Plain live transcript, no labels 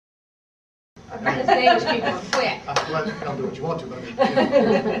That's the English people. Quick. Well, don't do what you want to, but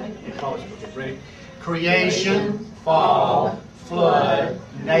you probably should get ready. Creation, fall, flood,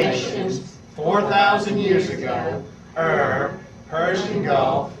 nations, 4,000 years ago, Persian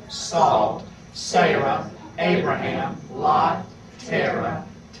Gulf, Salt, Sarah, Abraham, Lot, Terah,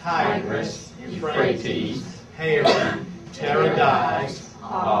 Tigris, Euphrates, Haran, Teradais,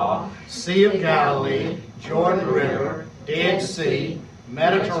 Sea of Galilee, Jordan River, Dead Sea,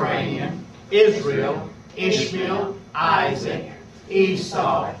 Mediterranean, Israel, Ishmael, Isaac,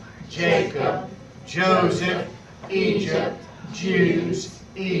 Esau, Jacob, Joseph, Egypt, Jews,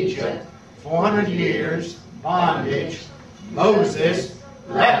 Egypt, 400 years, bondage, Moses,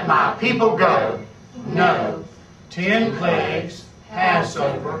 let my people go. No. 10 plagues,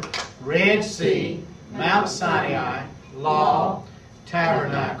 Passover, Red Sea, Mount Sinai, law,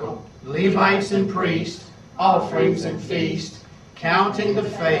 tabernacle, Levites and priests, offerings and feast, counting the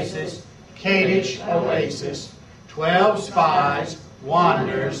faces, Kadesh oasis, 12 spies,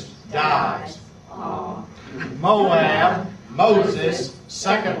 wanders, dies. Moab, Moses,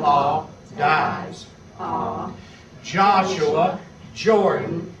 second law, dies. Joshua,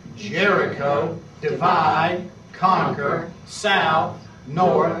 Jordan, Jericho, divide, conquer, south,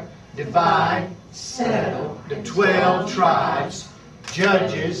 north, divide, settle, the 12 tribes,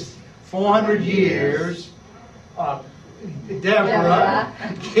 Judges, 400 years, Deborah,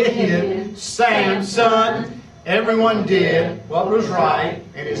 Gideon, Samson, everyone did what was right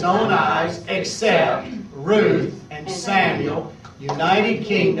in his own eyes except Ruth and Samuel, United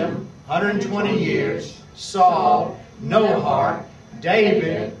Kingdom, 120 years, Saul, no heart,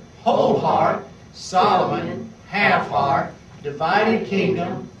 David, whole heart, Solomon, half heart, divided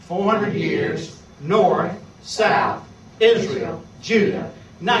kingdom, 400 years, north, south, Israel, Judah,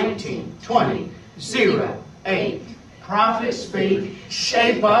 19, 20, 0, 8. Prophets speak,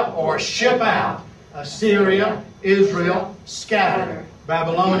 shape up or ship out. Assyria, Israel, scattered.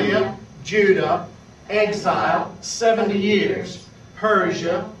 Babylonia, Judah, exile, 70 years.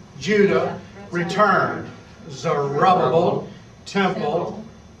 Persia, Judah, returned. Zerubbabel, temple.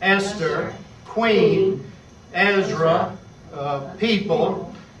 Esther, queen. Ezra,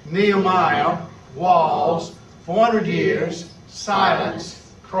 people. Nehemiah, walls. 400 years,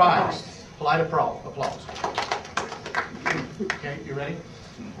 silence. Christ. Polite applause. Okay, you ready?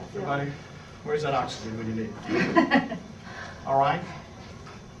 Everybody, where's that oxygen when you need it? All right?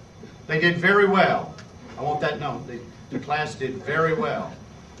 They did very well. I want that known. The class did very well.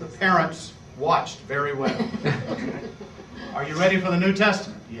 The parents watched very well. Are you ready for the New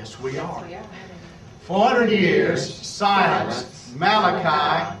Testament? Yes, we are. 400 years, silence,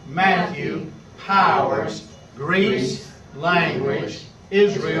 Malachi, Matthew, powers, Greece, language,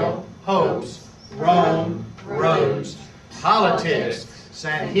 Israel, hopes, Rome, roads, politics,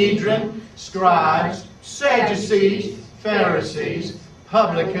 Sanhedrin, scribes, Sadducees, Pharisees,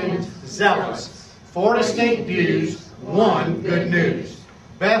 publicans, zealots. 4 distinct views, 1 good news.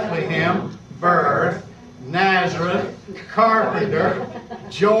 Bethlehem, birth, Nazareth, carpenter,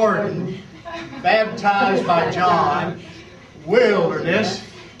 Jordan, baptized by John, wilderness,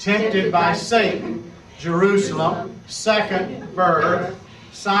 tempted by Satan, Jerusalem, second birth,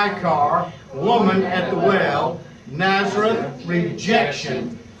 Sychar, woman at the well, Nazareth,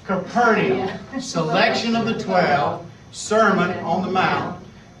 rejection, Capernaum, selection of the 12, Sermon on the Mount,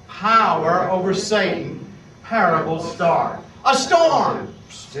 power over Satan, parable start. A storm,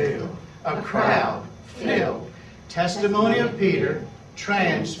 still. A crowd, filled. Testimony of Peter,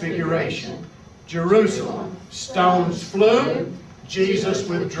 transfiguration. Jerusalem, stones flew, Jesus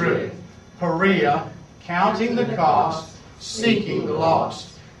withdrew. Perea, counting the cost, seeking the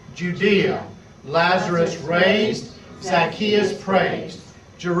lost. Judea, Lazarus raised, Zacchaeus praised.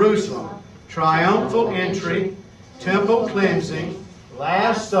 Jerusalem, triumphal entry, temple cleansing,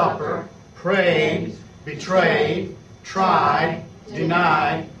 Last Supper, prayed, betrayed, tried,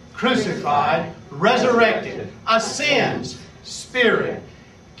 denied, crucified, resurrected, ascends, spirit,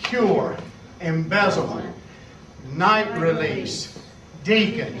 cure, embezzlement, night release,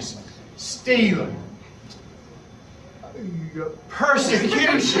 deacons, stealing,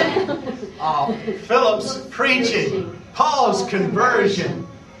 persecution, Philip's preaching, Paul's conversion,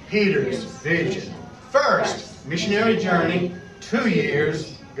 Peter's vision. First, missionary journey, 2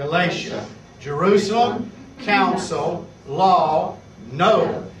 years, Galatia. Jerusalem, council, law,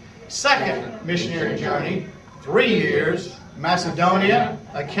 no. Second missionary journey, 3 years, Macedonia,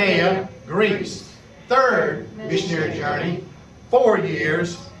 Achaia, Greece. Third missionary journey, 4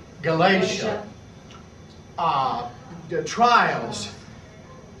 years, Galatia. The trials,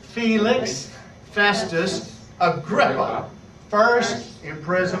 Felix, Festus, Agrippa. First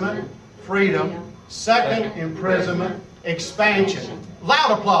imprisonment, freedom, second imprisonment, expansion.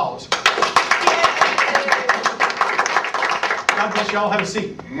 Loud applause. God bless you all. Have a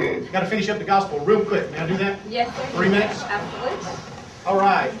seat. Got to finish up the gospel real quick. May I do that? Yes, sir. 3 minutes? Absolutely. All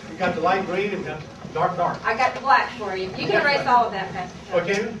right. We got the light green and the dark. I got the black for you. You can erase all of that, Pastor.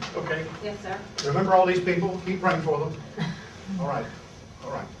 Okay? Okay. Yes, sir. Remember all these people. Keep praying for them. All right.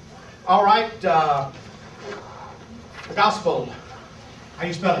 All right. All right. The gospel. How do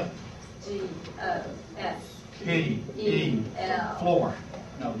you spell it? G-O-S-P-E-L. Floor.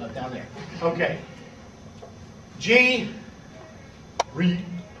 No, not down there. Okay. G. Read.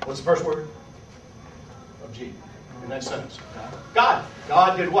 What's the first word of G in that sentence? God.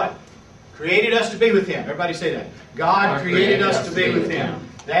 God did what? Created us to be with Him. Everybody say that. God created us to be with Him.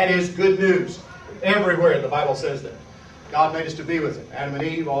 That is good news. Everywhere the Bible says that. God made us to be with Him. Adam and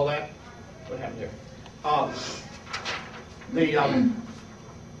Eve, all that. What happened there?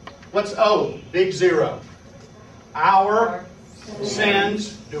 What's O? Big zero. Our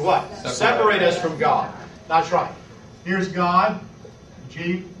sins do what? Separate us from God. That's right. Here's God.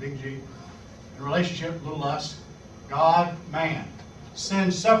 G, big G. In relationship, little us. God, man.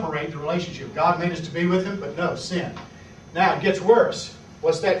 Sin separates the relationship. God made us to be with Him, but no, sin. Now it gets worse.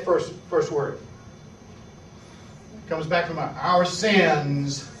 What's that first word? It comes back from our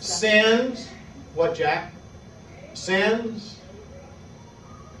sins. Sins. What, Jack? Sins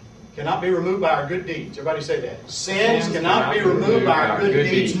cannot be removed by our good deeds. Everybody say that. Sins cannot be removed by our good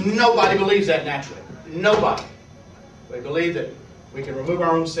deeds. Nobody believes that naturally. Nobody. They believe that we can remove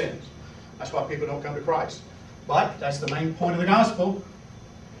our own sins. That's why people don't come to Christ. But that's the main point of the gospel.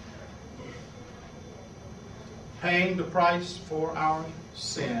 Paying the price for our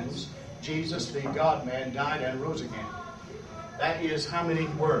sins. Jesus, the God-man, died and rose again. That is how many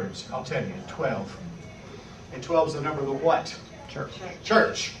words? I'll tell you. 12. And 12 is the number of the what? Church.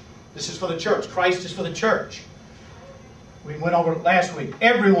 Church. This is for the church. Christ is for the church. We went over it last week.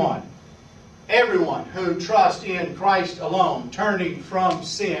 Everyone who trusts in Christ alone, turning from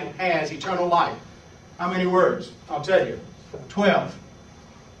sin, has eternal life. How many words? I'll tell you. 12.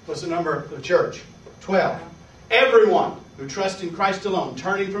 What's the number of the church? 12. Everyone who trusts in Christ alone,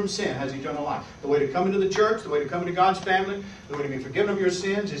 turning from sin, has eternal life. The way to come into the church, the way to come into God's family, the way to be forgiven of your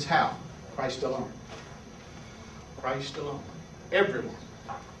sins is how? Christ alone. Christ alone. Everyone.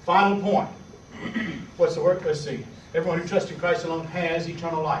 Final point. What's the word? Let's see. Everyone who trusts in Christ alone has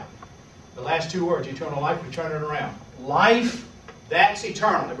eternal life. The last two words, eternal life, we turn it around. Life, that's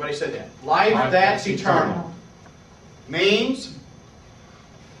eternal. Everybody said that. Life that's eternal. Means,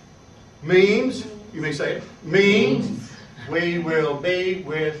 you may say it, means we will be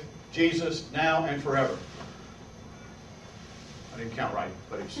with Jesus now and forever. I didn't count right,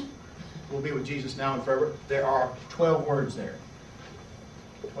 but we'll be with Jesus now and forever. There are 12 words there.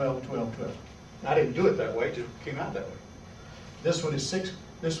 12, 12, 12. I didn't do it that way, it just came out that way. This one is 6.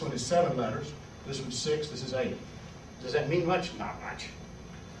 This one is 7 letters. This one's 6. This is 8. Does that mean much? Not much.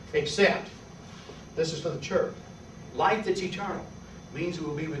 Except, this is for the church. Life that's eternal means we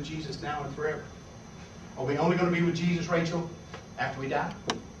will be with Jesus now and forever. Are we only going to be with Jesus, Rachel, after we die?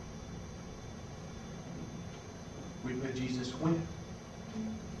 We'll be with Jesus when?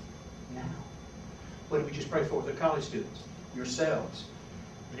 Now. What did we just pray for with the college students? Yourselves.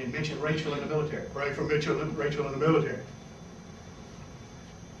 We didn't mention Rachel in the military. Pray for Rachel in the military.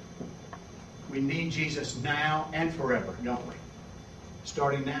 We need Jesus now and forever, don't we?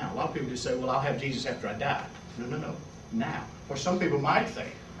 Starting now. A lot of people just say, well, I'll have Jesus after I die. No. Now. Or some people might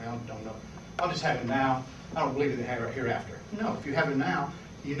think, I don't know. I'll just have Him now. I don't believe in the hereafter. No, if you have Him now,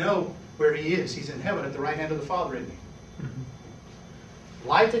 you know where He is. He's in heaven at the right hand of the Father, isn't He? Mm-hmm.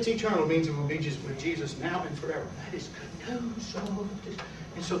 Life that's eternal means it will be just with Jesus now and forever. That is good news.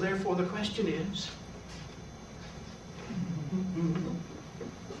 And so therefore the question is,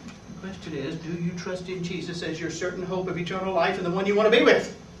 do you trust in Jesus as your certain hope of eternal life and the one you want to be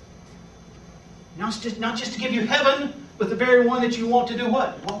with? Not just to give you heaven, but the very one that you want to do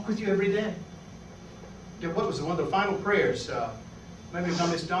what? Walk with you every day. What was one of the final prayers? Maybe it was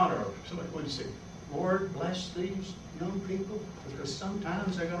on Miss Donna or somebody. What did you say? Lord, bless these young people because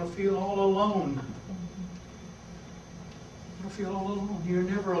sometimes they're going to feel all alone. You're going to feel all alone. You're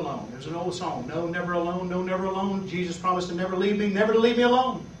never alone. There's an old song. No, never alone. No, never alone. Jesus promised to never leave me, never to leave me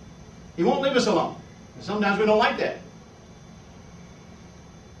alone. He won't leave us alone. And sometimes we don't like that.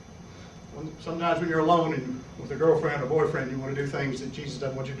 Sometimes when you're alone and with a girlfriend or boyfriend, you want to do things that Jesus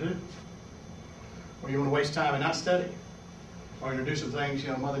doesn't want you to do. Or you want to waste time and not study. Or you do some things,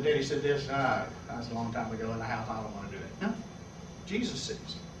 Mother and Daddy said this, that's a long time ago in the house, I don't want to do that. No. Jesus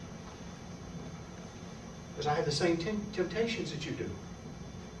says. Because I have the same temptations that you do.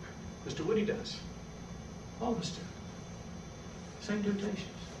 The Mr. Woody does. All of us do. Same temptations.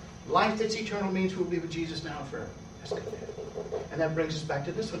 Life that's eternal means we'll be with Jesus now and forever. That's good. And that brings us back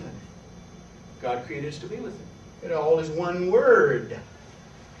to this one. God created us to be with Him. It all is one word.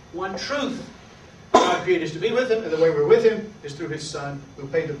 One truth. God created us to be with Him, and the way we're with Him is through His Son, who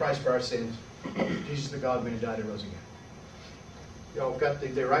paid the price for our sins. Jesus the God-man who died and rose again. Y'all got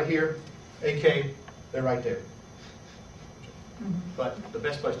they're right here. AK, they're right there. But the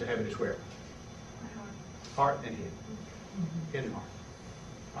best place to have it is where? Heart and head. Head and heart.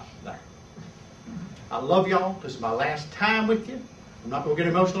 Right there. I love y'all. This is my last time with you. I'm not going to get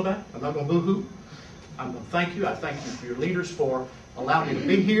emotional about it. I'm not going to boo-hoo. I'm going to thank you. I thank you for your leaders for allowing me to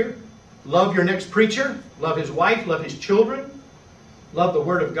be here. Love your next preacher. Love his wife. Love his children. Love the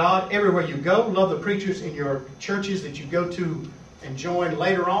Word of God everywhere you go. Love the preachers in your churches that you go to and join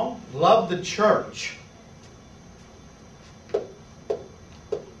later on. Love the church.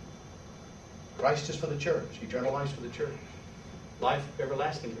 Christ is for the church. Eternal life is for the church. Life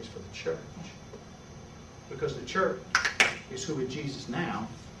everlasting is for the church. Because the church is who is Jesus now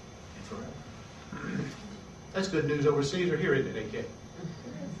and forever. That's good news overseas or here, isn't it, AK?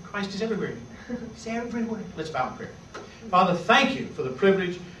 Christ is everywhere. He's everywhere. Let's bow in prayer. Father, thank you for the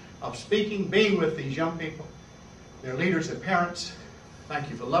privilege of speaking, being with these young people, their leaders, their parents. Thank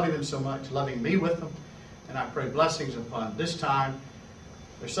you for loving them so much, loving me with them. And I pray blessings upon this time,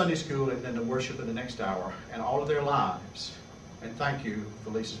 their Sunday school, and then the worship in the next hour, and all of their lives. And thank you for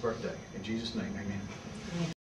Lisa's birthday. In Jesus' name, amen.